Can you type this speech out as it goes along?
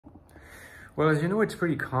Well, as you know, it's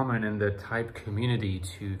pretty common in the type community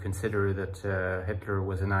to consider that Hitler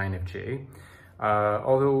was an INFJ.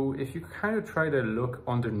 Although if you kind of try to look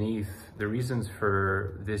underneath the reasons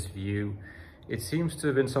for this view, it seems to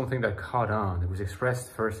have been something that caught on. It was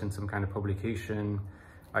expressed first in some kind of publication,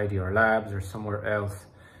 IDR Labs or somewhere else,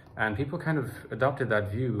 and people kind of adopted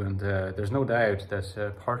that view. And there's no doubt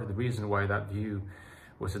that part of the reason why that view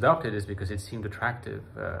was adopted is because it seemed attractive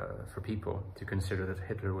for people to consider that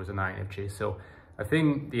Hitler was an INFJ. So I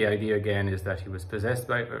think the idea again is that he was possessed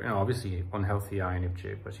by, obviously unhealthy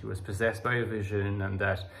INFJ, but he was possessed by a vision, and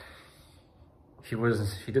that he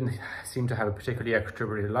didn't seem to have a particularly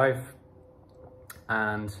extroverted life,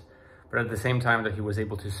 but at the same time that he was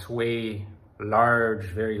able to sway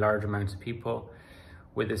very large amounts of people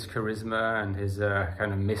with his charisma and his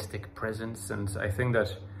kind of mystic presence. And I think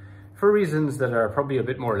that for reasons that are probably a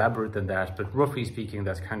bit more elaborate than that, but roughly speaking,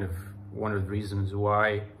 that's kind of one of the reasons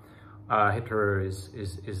why Hitler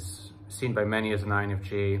is seen by many as an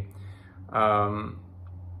INFJ.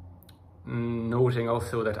 Noting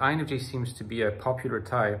also that INFJ seems to be a popular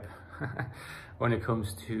type when it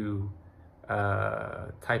comes to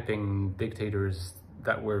typing dictators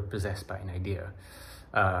that were possessed by an idea.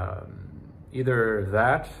 Either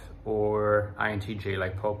that or INTJ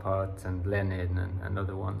like Pol Pot and Lenin and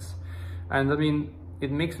other ones. And I mean, it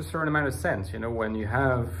makes a certain amount of sense, when you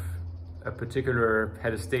have a particular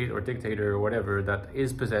head of state or dictator or whatever that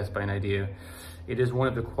is possessed by an idea, it is one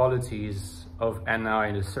of the qualities of NI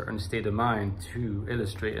in a certain state of mind to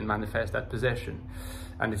illustrate and manifest that possession.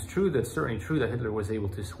 And it's certainly true that Hitler was able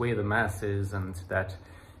to sway the masses, and that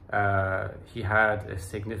he had a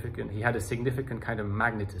significant kind of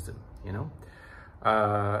magnetism,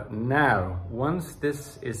 Now, once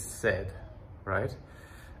this is said, right,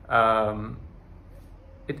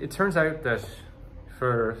 it turns out that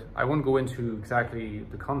I won't go into exactly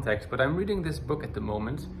the context, but I'm reading this book at the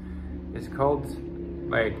moment. It's called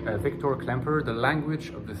by Viktor Klemperer, The Language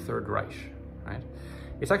of the Third Reich, right?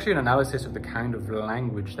 It's actually an analysis of the kind of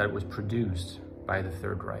language that was produced by the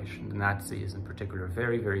Third Reich, and the Nazis in particular.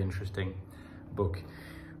 Very, very interesting book.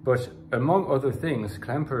 But among other things,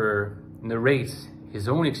 Klemperer narrates his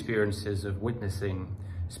own experiences of witnessing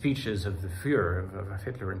speeches of the Führer, of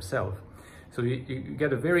Hitler himself. So you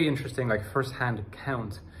get a very interesting, first-hand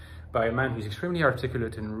account by a man who's extremely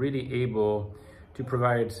articulate and really able to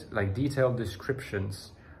provide detailed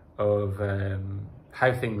descriptions of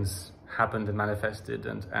how things happened and manifested,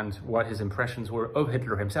 and what his impressions were of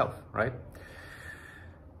Hitler himself, right?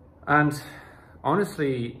 And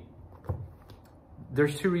honestly,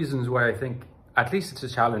 there's two reasons why I think, at least it's a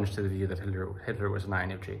challenge to the view that Hitler was an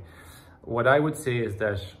INFJ. What I would say is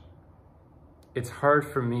that it's hard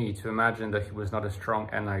for me to imagine that he was not a strong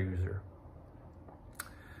NI user,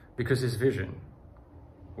 because his vision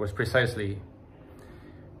was precisely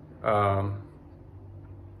a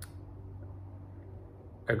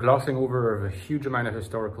glossing over of a huge amount of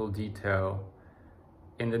historical detail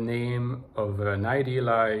in the name of an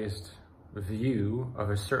idealized view of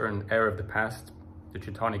a certain era of the past, the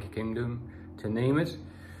Teutonic Kingdom, to name it,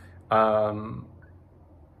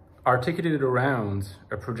 articulated around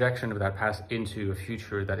a projection of that past into a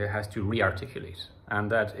future that it has to re-articulate.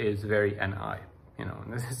 And that is very NI,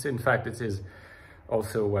 And this is, in fact, this is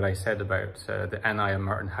also what I said about the NI of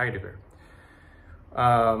Martin Heidegger.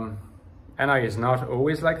 NI is not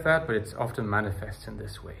always like that, but it's often manifests in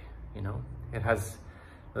this way, It has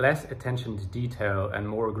less attention to detail and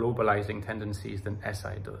more globalizing tendencies than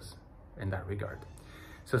SI does in that regard.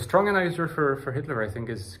 So strong NI user for Hitler, I think,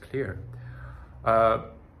 is clear.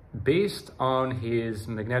 Based on his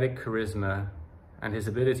magnetic charisma and his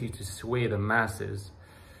ability to sway the masses,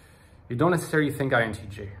 you don't necessarily think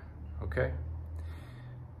INTJ, okay?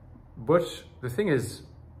 But the thing is,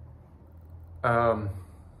 I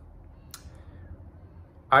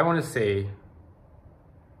want to say,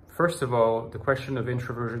 first of all, the question of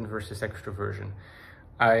introversion versus extroversion.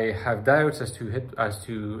 I have doubts as to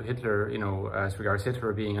Hitler, as regards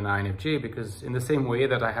Hitler being an INFJ, because in the same way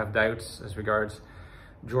that I have doubts as regards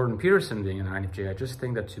Jordan Peterson being an INFJ, I just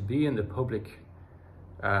think that to be in the public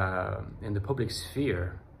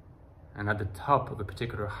sphere and at the top of a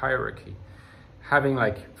particular hierarchy, having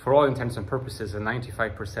for all intents and purposes, a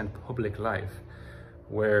 95% public life,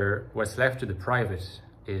 where what's left to the private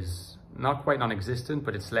is not quite non-existent,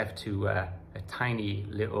 but it's left to a tiny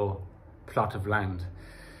little plot of land.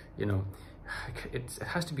 It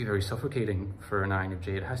has to be very suffocating for an INFJ.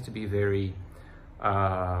 It has to be very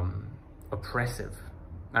oppressive.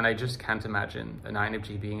 And I just can't imagine an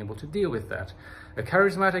INFJ being able to deal with that. A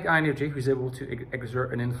charismatic INFJ who's able to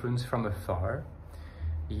exert an influence from afar,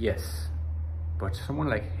 yes. But someone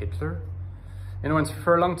like Hitler, You know, and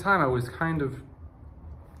for a long time I was kind of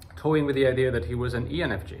toying with the idea that he was an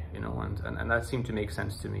ENFJ, you know, and that seemed to make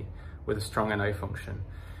sense to me, with a strong NI function.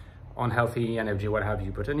 Unhealthy ENFJ, what have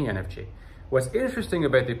you, but an ENFJ. What's interesting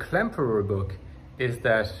about the Klemperer book is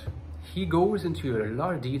that he goes into a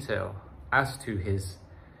lot of detail as to his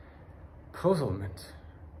puzzlement,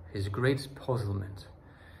 his great puzzlement,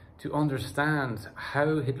 to understand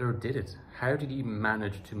how Hitler did it. How did he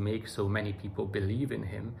manage to make so many people believe in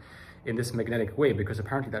him in this magnetic way? Because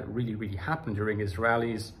apparently that really happened during his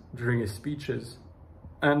rallies, during his speeches.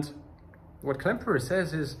 And what Klemperer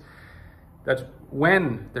says is that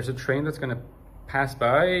when there's a train that's going to pass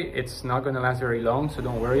by, it's not going to last very long, so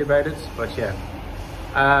don't worry about it. But yeah,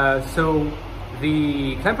 so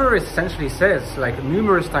the Klemperer essentially says, like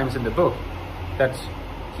numerous times in the book, that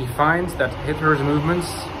he finds that Hitler's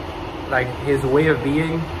movements, like his way of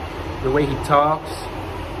being, the way he talks,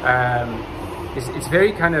 it's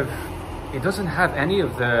very kind of, it doesn't have any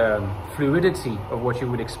of the fluidity of what you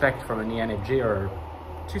would expect from an ENFJ, or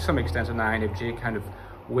to some extent an INFJ kind of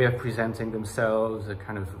way of presenting themselves, a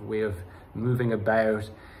kind of way of moving about.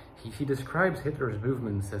 He describes Hitler's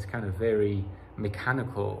movements as kind of very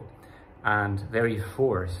mechanical and very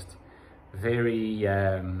forced, very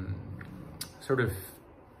sort of,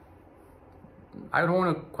 I don't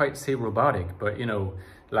want to quite say robotic, but you know,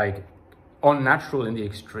 like unnatural in the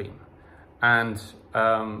extreme. And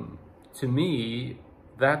to me,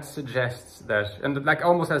 that suggests that, and like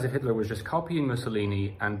almost as if Hitler was just copying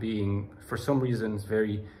Mussolini and being, for some reasons,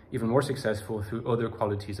 very even more successful through other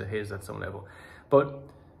qualities of his at some level. But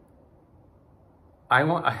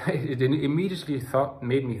it immediately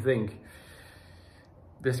made me think,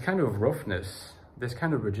 this kind of roughness, this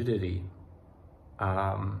kind of rigidity,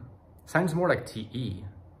 sounds more like TE.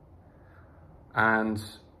 And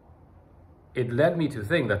it led me to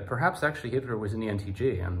think that perhaps actually Hitler was an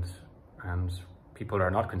ENTJ, and people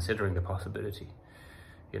are not considering the possibility,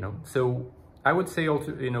 you know. So I would say,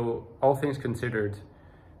 also, you know, all things considered,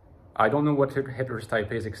 I don't know what Hitler's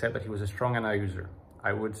type is, except that he was a strong NI user.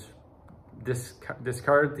 I would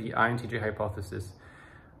discard the INTJ hypothesis,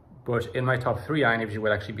 but in my top 3, INFJ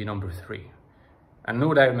will actually be number 3. And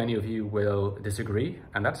no doubt many of you will disagree,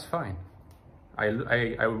 and that's fine. I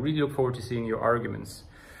really look forward to seeing your arguments.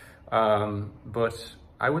 But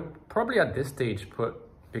I would probably at this stage put,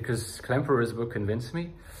 because Klemperer's book convinced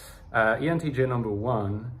me, ENTJ number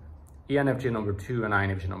 1, ENFJ number 2, and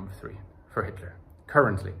INFJ number 3 for Hitler,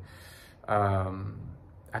 currently.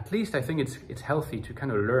 At least I think it's healthy to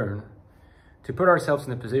kind of learn to put ourselves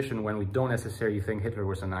in a position when we don't necessarily think Hitler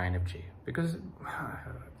was an INFJ, because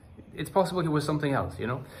it's possible he was something else, you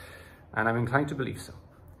know, and I'm inclined to believe so.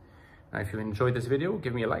 Now, if you enjoyed this video,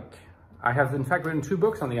 give me a like. I have in fact written 2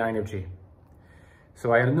 books on the INFJ,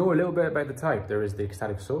 so I know a little bit about the type. There is the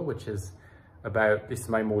Ecstatic Soul, which is about, this is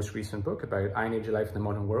my most recent book, about INFJ life in the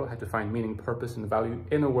modern world, how to find meaning, purpose, and value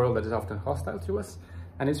in a world that is often hostile to us.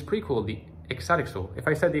 And it's prequel, the Ecstatic Soul. If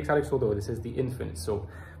I said the Ecstatic Soul though, this is the Infinite Soul.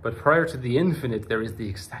 But prior to the Infinite, there is the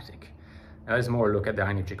Ecstatic. That is more a look at the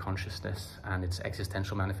INFJ consciousness and its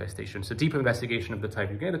existential manifestation. So deep investigation of the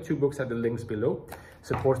type. You can get the 2 books at the links below.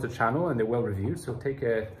 Supports the channel and they're well reviewed. So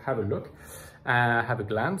have a look, have a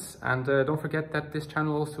glance. And don't forget that this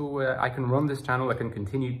channel also, I can run this channel. I can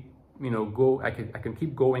continue, you know, I can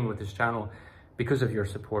keep going with this channel because of your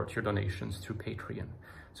support, your donations through Patreon.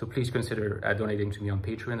 So please consider donating to me on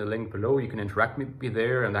Patreon, the link below. You can interact with me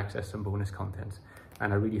there and access some bonus content.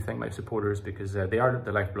 And I really thank my supporters, because they are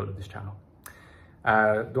the lifeblood of this channel.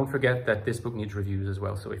 Don't forget that this book needs reviews as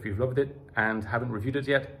well. So if you've loved it and haven't reviewed it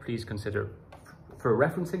yet, please consider, for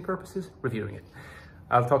referencing purposes, reviewing it.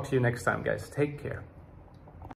 I'll talk to you next time, guys. Take care.